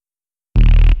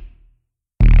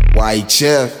White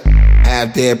Chef,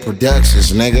 Half Dead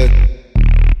Productions, nigga.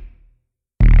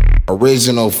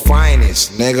 Original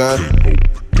finest, nigga.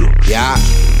 Yeah.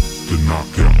 The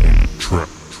knockout on the track.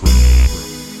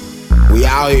 We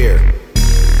out here.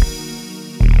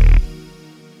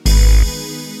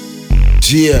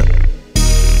 Yeah.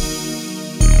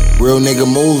 Real nigga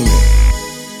movement.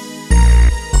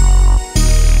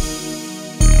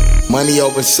 Money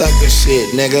over sucker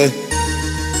shit, nigga.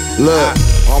 Look,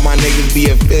 all my niggas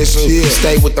be official.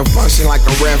 Stay with the function like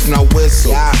a ref, no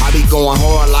whistle. I be going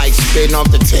hard like spitting off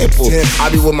the temple.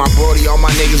 I be with my brody, all my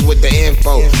niggas with the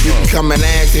info. You can come and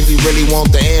ask if you really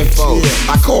want the info.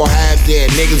 I call half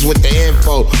dead niggas with the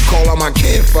info. Call on my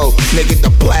kinfolk, nigga the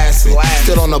blasting.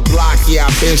 Stood on the block, yeah,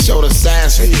 I been showed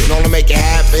assassin. Know to make it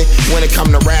happen when it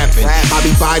come to rapping. I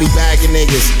be body bagging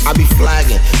niggas, I be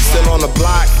flagging. Still on the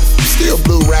block, still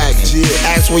blue ragging.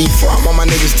 Ask where you from, all my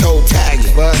niggas toe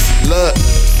tagging. But look,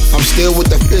 I'm still with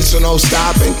the fish, so no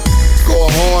stopping.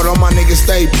 Going hard, all my niggas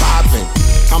stay popping.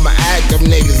 I'm an active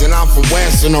niggas and I'm from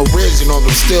Western original,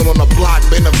 but still on the block,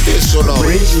 beneficial though.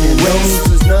 Originals,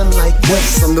 there's none like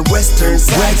us. On the western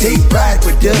side, they ride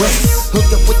with us.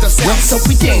 Hooked up with the south, so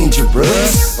we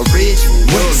dangerous.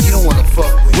 Originals, you don't wanna fuck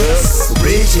with us.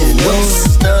 Originals,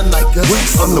 there's none like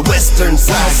us. On the western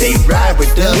side, they ride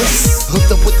with us.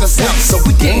 Hooked up with the south, so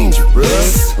we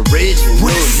dangerous.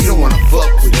 Originals, you don't wanna fuck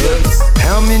with us.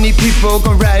 How many people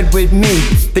gon' ride with me?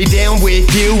 They down with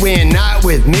you and not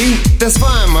with me? That's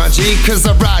fine, my G, cause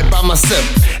I ride by myself.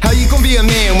 How you gon' be a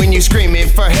man when you screaming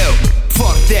for help?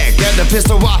 Fuck that, grab the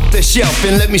pistol off the shelf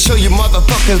and let me show you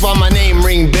motherfuckers why my name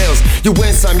ring bells. You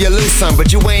win some, you lose some,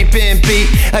 but you ain't been beat.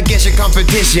 I guess your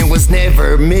competition was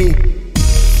never me.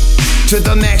 To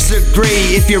the max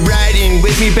degree, if you're riding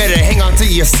with me, better hang on to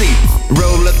your seat.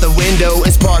 Roll up the window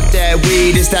and spark that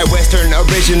weed. It's that Western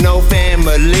original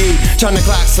family. Tryna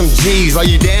clock some G's, are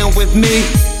you down with me?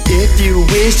 If you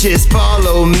wish, just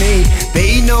follow me.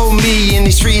 They know me in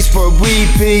the streets for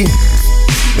weepy.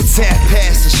 Tap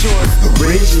past the short.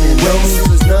 Originals,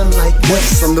 there's none like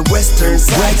us. On the western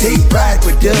side, they ride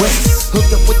with us.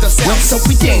 Hooked up with the south, so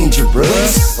we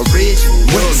dangerous.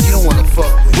 Originals, you don't wanna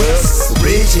fuck with us.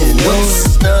 Originals,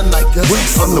 there's none like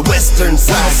us. On the western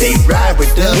side, they ride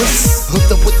with us.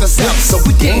 Hooked up with the south, so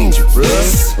we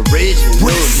dangerous.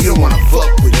 Originals, you don't wanna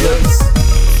fuck